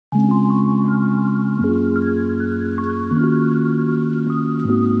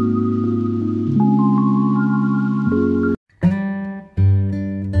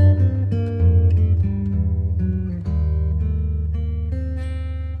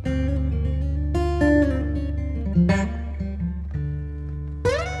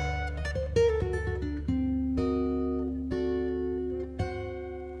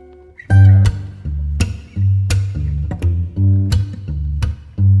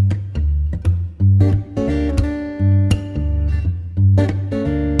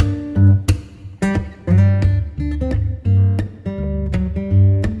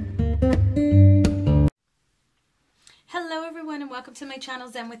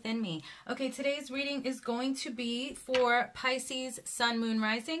channels and within me. Okay, today's reading is going to be for Pisces, Sun, Moon,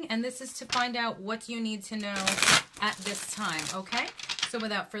 Rising, and this is to find out what you need to know at this time, okay? So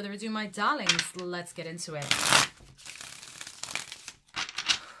without further ado, my darlings, let's get into it.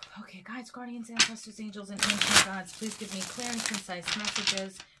 Okay, guides, guardians, ancestors, angels, and ancient gods, please give me clear and concise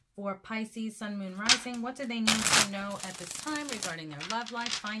messages for Pisces, Sun, Moon, Rising. What do they need to know at this time regarding their love life,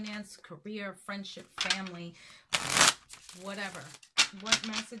 finance, career, friendship, family, whatever? What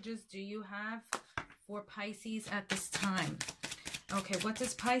messages do you have for Pisces at this time? Okay, what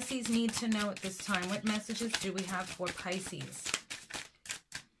does Pisces need to know at this time? What messages do we have for Pisces?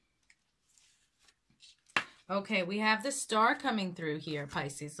 Okay, we have the star coming through here,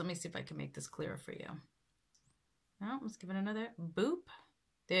 Pisces. Let me see if I can make this clearer for you. Oh, let's give it another boop.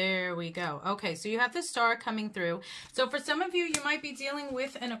 There we go. Okay, so you have the star coming through. So for some of you, you might be dealing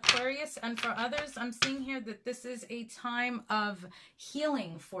with an Aquarius, and for others, I'm seeing here that this is a time of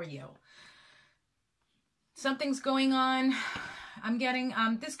healing for you. Something's going on. I'm getting,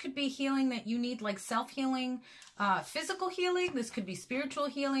 this could be healing that you need, like self-healing, physical healing. This could be spiritual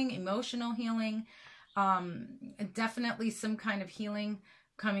healing, emotional healing. Definitely some kind of healing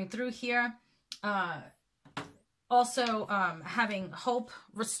coming through here. Also, having hope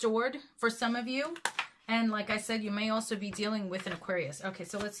restored for some of you. And like I said, you may also be dealing with an Aquarius. Okay,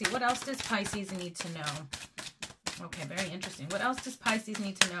 so let's see. What else does Pisces need to know? Okay, very interesting. What else does Pisces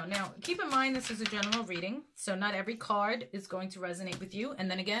need to know? Now, keep in mind, this is a general reading. So not every card is going to resonate with you. And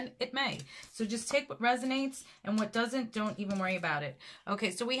then again, it may. So just take what resonates, and what doesn't, don't even worry about it.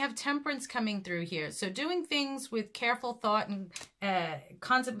 Okay, so we have Temperance coming through here. So doing things with careful thought and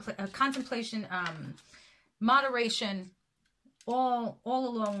contemplation, moderation, all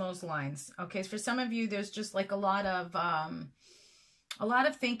along those lines. Okay, for some of you, there's just like a lot of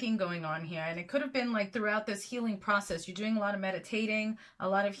thinking going on here, and it could have been like throughout this healing process. You're doing a lot of meditating, a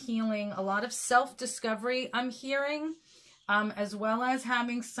lot of healing, a lot of self-discovery, I'm hearing, as well as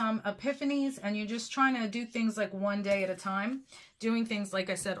having some epiphanies, and you're just trying to do things like one day at a time, doing things, like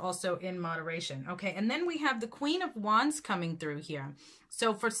I said, also in moderation. Okay, and then we have the Queen of Wands coming through here.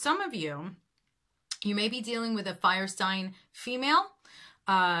 So for some of you, you may be dealing with a fire sign female,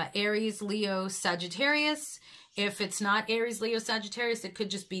 Aries, Leo, Sagittarius. If it's not Aries, Leo, Sagittarius, it could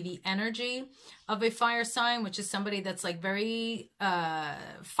just be the energy of a fire sign, which is somebody that's like very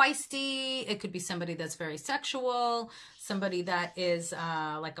feisty. It could be somebody that's very sexual, somebody that is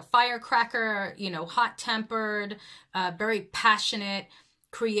like a firecracker, you know, hot-tempered, very passionate,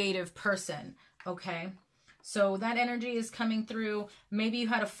 creative person, okay? So that energy is coming through. Maybe you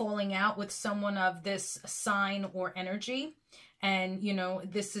had a falling out with someone of this sign or energy. And, you know,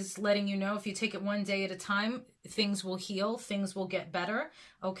 this is letting you know if you take it one day at a time, things will heal, things will get better.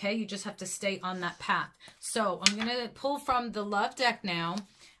 Okay, you just have to stay on that path. So I'm going to pull from the love deck now,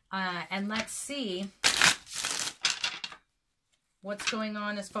 and let's see what's going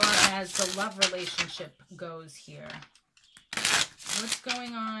on as far as the love relationship goes here. What's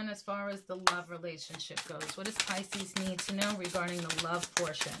going on as far as the love relationship goes? What does Pisces need to know regarding the love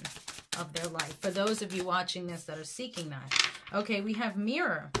portion of their life? For those of you watching this that are seeking that. Okay, we have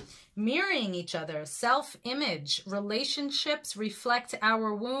mirror. Mirroring each other. Self-image. Relationships reflect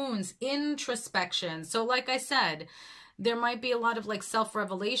our wounds. Introspection. So like I said, there might be a lot of like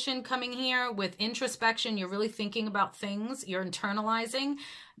self-revelation coming here. With introspection, you're really thinking about things. You're internalizing.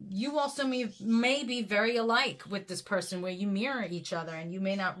 You also may be very alike with this person, where you mirror each other, and you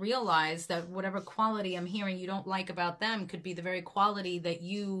may not realize that whatever quality I'm hearing you don't like about them could be the very quality that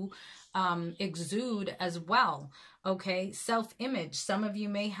you exude as well. Okay, self-image. Some of you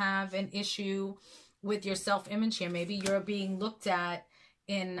may have an issue with your self-image here. Maybe you're being looked at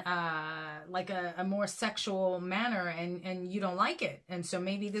in like a more sexual manner, and you don't like it. And so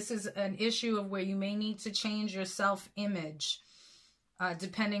maybe this is an issue of where you may need to change your self-image.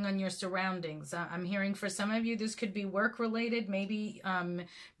 Depending on your surroundings. I'm hearing for some of you, this could be work related. Maybe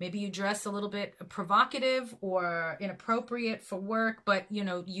you dress a little bit provocative or inappropriate for work, but you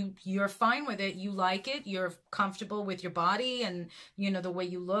know, you're fine with it. You like it. You're comfortable with your body and, you know, the way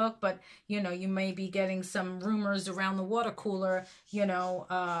you look, but you know, you may be getting some rumors around the water cooler, you know,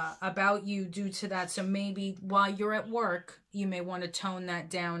 about you due to that. So maybe while you're at work, you may want to tone that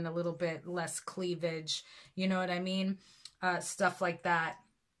down a little bit, less cleavage. You know what I mean? Stuff like that.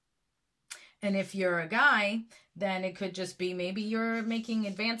 And if you're a guy, then it could just be maybe you're making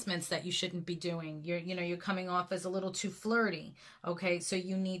advancements that you shouldn't be doing. You're coming off as a little too flirty. Okay, so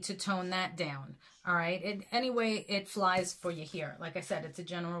you need to tone that down. All right. Anyway, it flies for you here. Like I said, it's a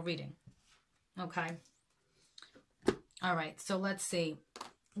general reading. Okay. All right. So let's see.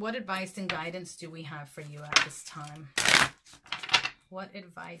 What advice and guidance do we have for you at this time? What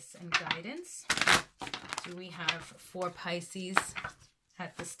advice and guidance do we have for Pisces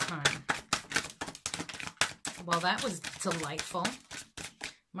at this time? Well, that was delightful.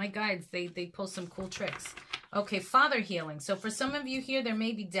 My guides, they pull some cool tricks. Okay, father healing. So for some of you here, there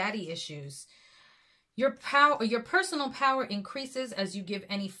may be daddy issues. Your personal power increases as you give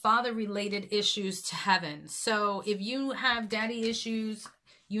any father-related issues to heaven. So if you have daddy issues,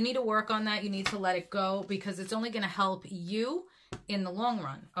 you need to work on that. You need to let it go because it's only going to help you in the long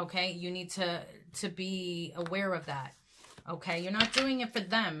run, okay? You need to be aware of that, okay? You're not doing it for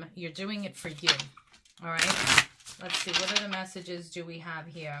them. You're doing it for you, all right? Let's see. What other messages do we have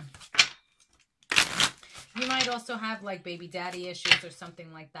here? You might also have, like, baby daddy issues or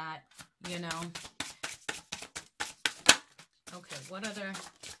something like that, you know? Okay, what other...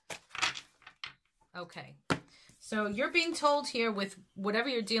 Okay. So you're being told here with whatever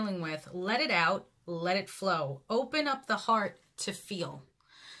you're dealing with, let it out, let it flow. Open up the heart to feel.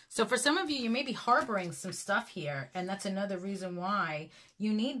 So for some of you, you may be harboring some stuff here, and that's another reason why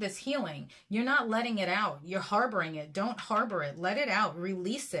you need this healing. You're not letting it out. You're harboring it. Don't harbor it. Let it out.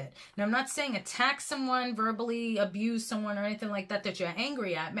 Release it. Now, I'm not saying attack someone, verbally abuse someone or anything like that you're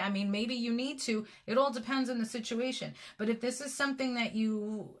angry at. I mean, maybe you need to. It all depends on the situation. But if this is something that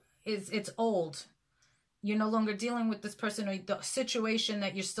it's old, you're no longer dealing with this person, or the situation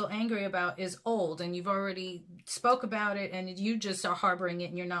that you're still angry about is old and you've already spoke about it and you just are harboring it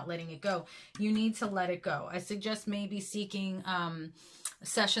and you're not letting it go. You need to let it go. I suggest maybe seeking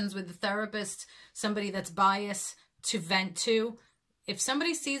sessions with a therapist, somebody that's biased to vent to. If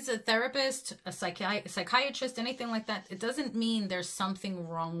somebody sees a therapist, a psychiatrist, anything like that, it doesn't mean there's something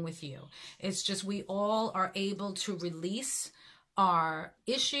wrong with you. It's just we all are able to release our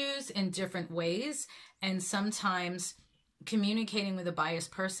issues in different ways. And sometimes communicating with a biased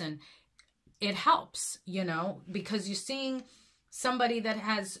person, it helps, you know, because you're seeing somebody that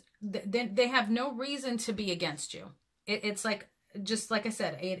they have no reason to be against you. It's like, just like I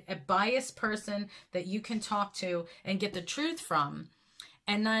said, a biased person that you can talk to and get the truth from.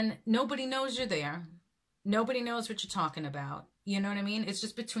 And then nobody knows you're there. Nobody knows what you're talking about. You know what I mean? It's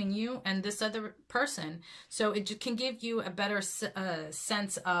just between you and this other person. So it can give you a better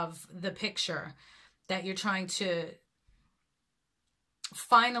sense of the picture that you're trying to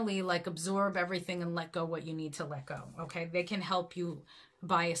finally, like, absorb everything and let go what you need to let go. Okay? They can help you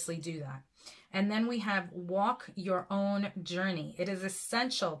biasly do that. And then we have walk your own journey. It is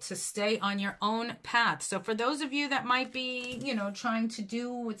essential to stay on your own path. So for those of you that might be, you know, trying to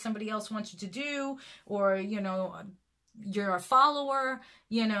do what somebody else wants you to do, or, you know, you're a follower,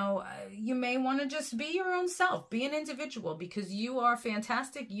 you know, you may want to just be your own self, be an individual, because you are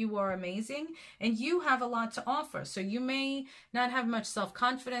fantastic, you are amazing, and you have a lot to offer. So you may not have much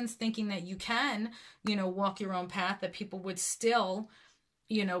self-confidence, thinking that you can, you know, walk your own path, that people would still,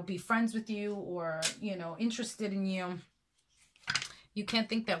 you know, be friends with you or, you know, interested in you. You can't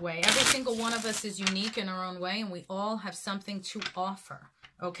think that way. Every single one of us is unique in our own way, and we all have something to offer.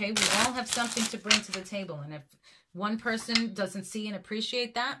 Okay? We all have something to bring to the table. And if one person doesn't see and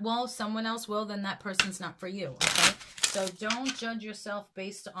appreciate that, well, someone else will, then that person's not for you. Okay? So don't judge yourself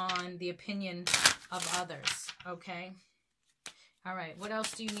based on the opinion of others. Okay? All right. What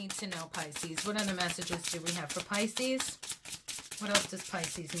else do you need to know, Pisces? What other messages do we have for Pisces? What else does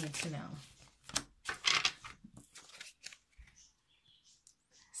Pisces need to know?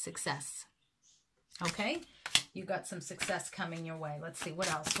 Success. Okay? You got some success coming your way. Let's see. What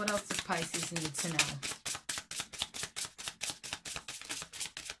else? What else does Pisces need to know?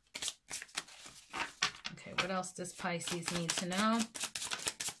 Okay. What else does Pisces need to know?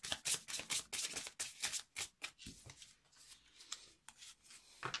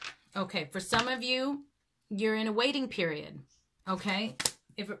 Okay. For some of you, you're in a waiting period. Okay?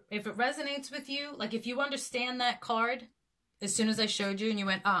 If it resonates with you, like if you understand that card as soon as I showed you and you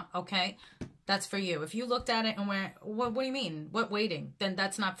went, ah, okay, that's for you. If you looked at it and went, what do you mean? What waiting? Then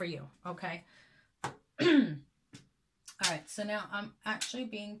that's not for you. Okay? All right. So now I'm actually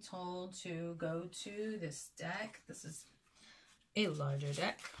being told to go to this deck. This is a larger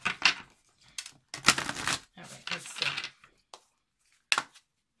deck. All right. Let's see.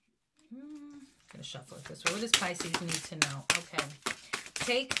 I'm going to shuffle it this way. What does Pisces need to know? Okay.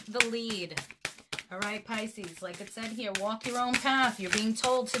 Take the lead. All right, Pisces, like it said here, walk your own path. You're being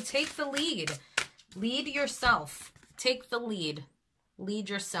told to take the lead. Lead yourself. Take the lead. Lead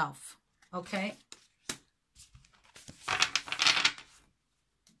yourself. Okay?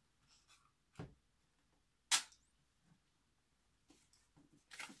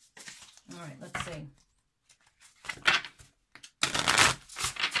 All right, let's see.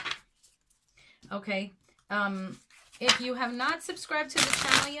 Okay. If you have not subscribed to the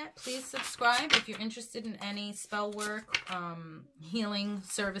channel yet, please subscribe. If you're interested in any spell work, healing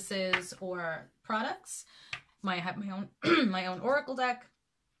services, or products, I have my own my own oracle deck,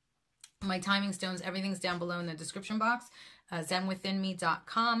 my timing stones, everything's down below in the description box.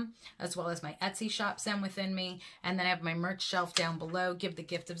 ZenWithinMe.com, as well as my Etsy shop, Zen Within Me. And then I have my merch shelf down below, Give the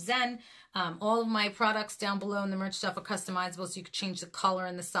Gift of Zen. All of my products down below in the merch shelf are customizable, so you can change the color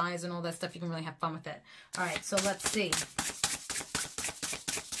and the size and all that stuff. You can really have fun with it. All right, so let's see.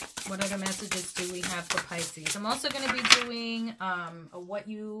 What other messages do we have for Pisces? I'm also going to be doing what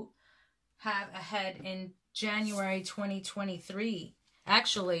you have ahead in January 2023.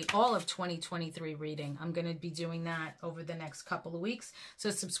 Actually, all of 2023 reading. I'm going to be doing that over the next couple of weeks. So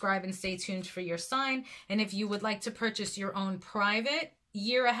subscribe and stay tuned for your sign. And if you would like to purchase your own private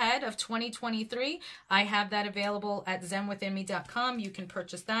year ahead of 2023, I have that available at ZenWithinMe.com. You can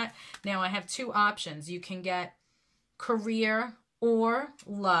purchase that. Now, I have two options. You can get career or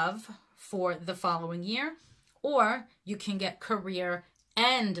love for the following year, or you can get career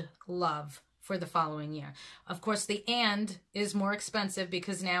and love for the following year. Of course, the and is more expensive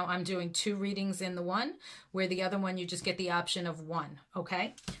because now I'm doing 2 readings in the one, where the other one you just get the option of 1,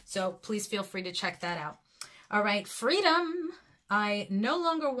 okay? So please feel free to check that out. All right, freedom. I no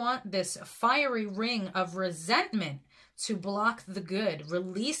longer want this fiery ring of resentment to block the good.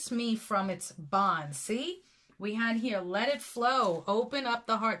 Release me from its bond. See? We had here, let it flow, open up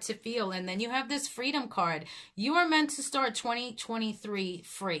the heart to feel, and then you have this freedom card. You are meant to start 2023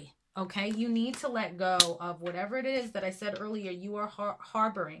 free. Okay, you need to let go of whatever it is that I said earlier you are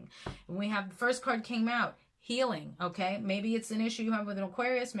harboring. And we have the first card came out, healing, okay? Maybe it's an issue you have with an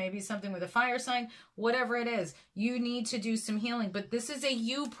Aquarius, maybe something with a fire sign, whatever it is. You need to do some healing, but this is a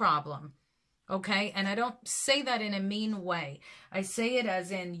you problem, okay? And I don't say that in a mean way. I say it as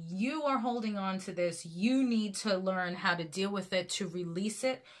in you are holding on to this. You need to learn how to deal with it, to release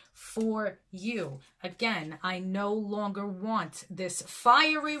it for you. Again, I no longer want this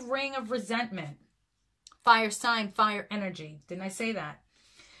fiery ring of resentment, fire sign, fire energy. Didn't I say that?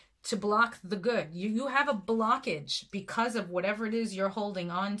 To block the good. You have a blockage because of whatever it is you're holding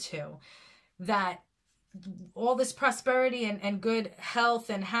on to, that all this prosperity and good health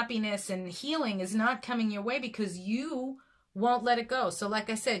and happiness and healing is not coming your way because you won't let it go. So like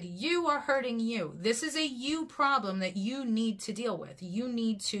I said, you are hurting you. This is a you problem that you need to deal with. You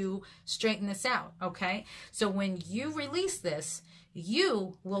need to straighten this out, okay? So when you release this,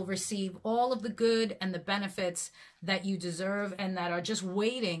 you will receive all of the good and the benefits that you deserve and that are just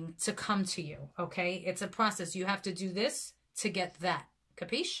waiting to come to you, okay? It's a process. You have to do this to get that.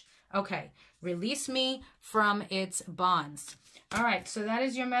 Capiche? Okay. Release me from its bonds. All right, so that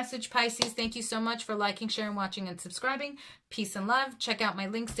is your message, Pisces. Thank you so much for liking, sharing, watching, and subscribing. Peace and love. Check out my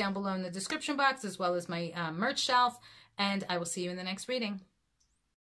links down below in the description box, as well as my merch shelf, and I will see you in the next reading.